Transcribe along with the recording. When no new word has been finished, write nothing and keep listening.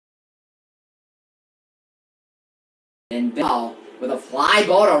And Bell with a fly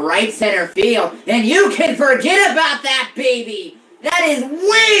ball to right center field. And you can forget about that, baby. That is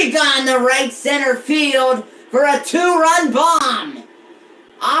way gone to right center field for a 2-run bomb.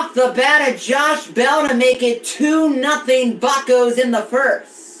 Off the bat of Josh Bell to make it 2-0 Buccos in the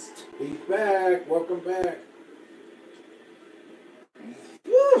first. He's back. Welcome back.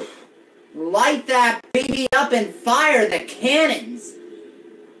 Woo. Light that baby up and fire the cannons.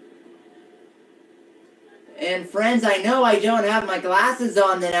 And friends, I know I don't have my glasses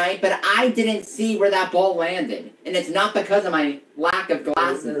on tonight, but I didn't see where that ball landed. And it's not because of my lack of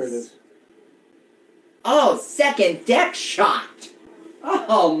glasses. There it is. Oh, second deck shot.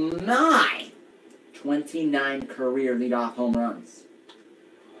 Oh, my. 29 career leadoff home runs.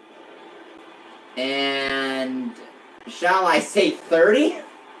 And shall I say 30?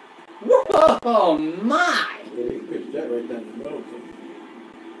 Whoa, my. Yeah, he pitched that right down the middle.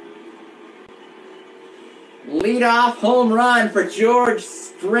 Leadoff home run for George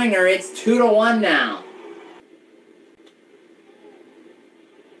Stringer. It's 2-1 now.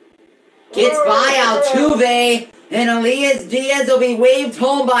 Gets by Altuve, and Elias Diaz will be waved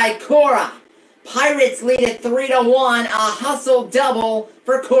home by Cora. Pirates lead at 3-1. A hustle double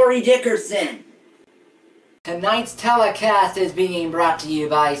for Corey Dickerson. Tonight's telecast is being brought to you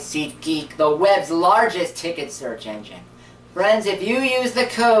by SeatGeek, the web's largest ticket search engine. Friends, if you use the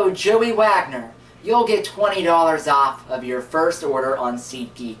code Joey Wagner, you'll get $20 off of your first order on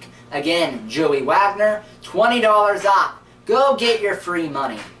SeatGeek. Again, Joey Wagner, $20 off. Go get your free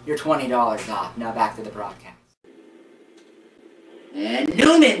money, your $20 off. Now back to the broadcast. And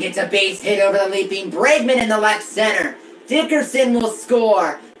Newman gets a base hit over the leaping Bregman in the left center. Dickerson will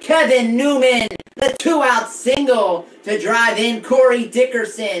score. Kevin Newman, the 2-out single to drive in Corey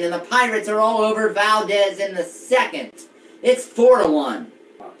Dickerson. And the Pirates are all over Valdez in the second. It's 4-1.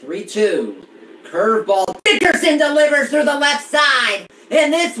 3-2. Curveball. Dickerson delivers through the left side.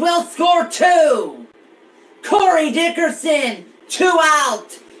 And this will score 2. Corey Dickerson, 2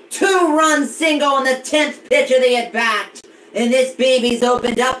 out. 2-run single on the 10th pitch of the at-bat. And this baby's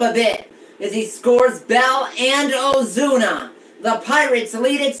opened up a bit as he scores Bell and Ozuna. The Pirates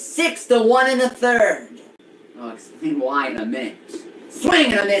lead it 6-1 in the third. I'll explain why in a minute.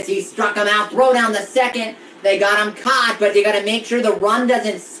 Swing and a miss. He struck him out. Throw down the second. They got him caught, but you got to make sure the run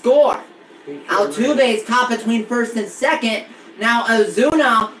doesn't score. Altuve's caught between first and second. Now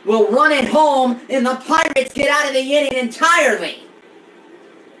Ozuna will run it home, and the Pirates get out of the inning entirely.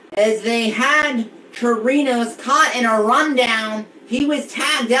 As they had Chirinos caught in a rundown, he was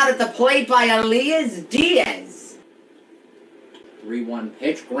tagged out at the plate by Elias Diaz. 3-1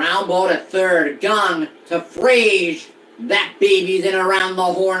 pitch, ground ball to third, Gung to Frage. That baby's in around the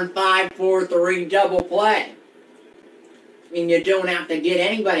horn, 5-4-3 double play. I mean, you don't have to get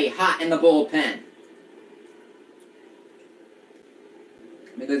anybody hot in the bullpen.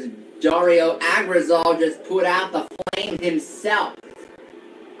 Because Dario Agrazal just put out the flame himself.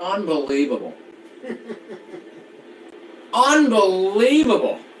 Unbelievable.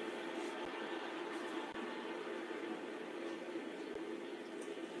 Unbelievable.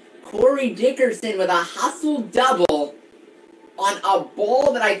 Corey Dickerson with a hustle double on a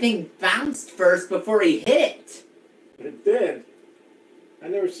ball that I think bounced first before he hit it. It did. I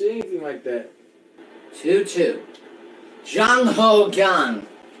never see anything like that. 2-2. Jung-Ho Gung.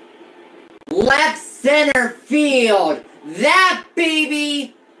 Left center field. That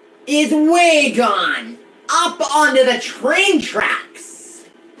baby is way gone. Up onto the train tracks.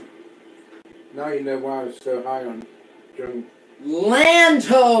 Now you know why I was so high on Jung.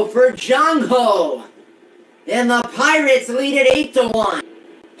 Land-ho for Jung-Ho. And the Pirates lead it 8-1.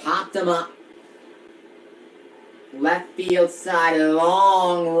 Popped him up. Left field side,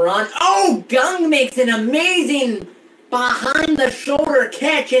 long run. Oh, Gung makes an amazing behind-the-shoulder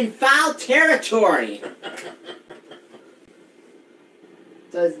catch in foul territory.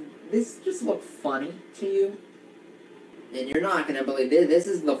 Does this just look funny to you? And you're not going to believe it. This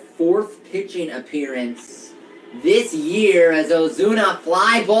is the 4th pitching appearance this year as Ozuna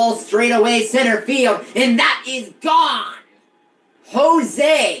fly ball straight away center field. And that is gone.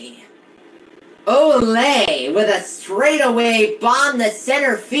 Jose Olay with a straightaway bomb to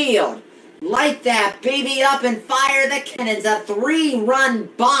center field. Light that baby up and fire the cannons. A 3-run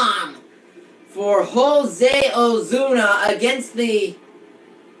bomb for Jose Ozuna against the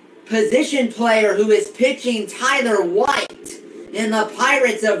position player who is pitching, Tyler White. And the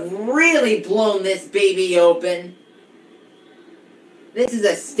Pirates have really blown this baby open. This is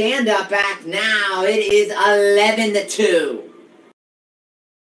a stand-up act now. It is 11-2.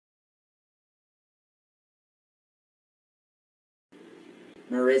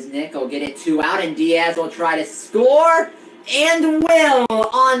 Marisnik will get it 2 out, and Diaz will try to score, and will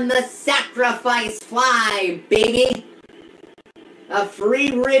on the sacrifice fly, baby. A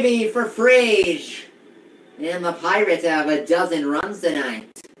free ribby for Frage. And the Pirates have a dozen runs tonight.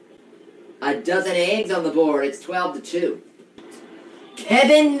 A dozen eggs on the board. It's 12-2.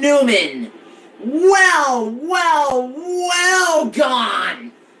 Kevin Newman. Well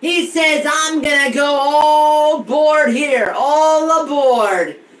gone. He says, I'm going to go all aboard here. All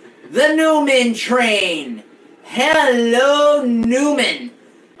aboard the Newman train. Hello, Newman.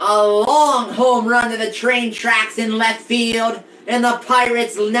 A long home run to the train tracks in left field. And the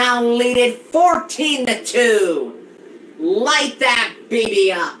Pirates now lead it 14-2. Light that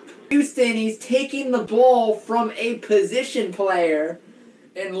baby up. Houston, he's taking the ball from a position player.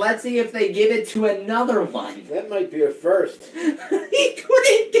 And let's see if they give it to another one. That might be a first. He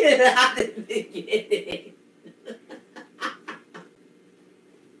couldn't get it out of the beginning.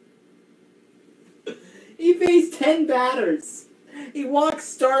 He faced 10 batters. He walked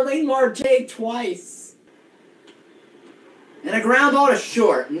Starling Marte twice. And a ground ball to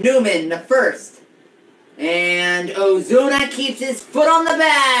short. Newman the first. And Ozuna keeps his foot on the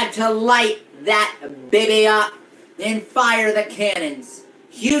bag to light that baby up and fire the cannons.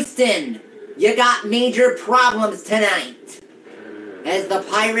 Houston, you got major problems tonight. As the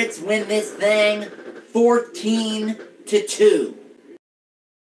Pirates win this thing 14-2.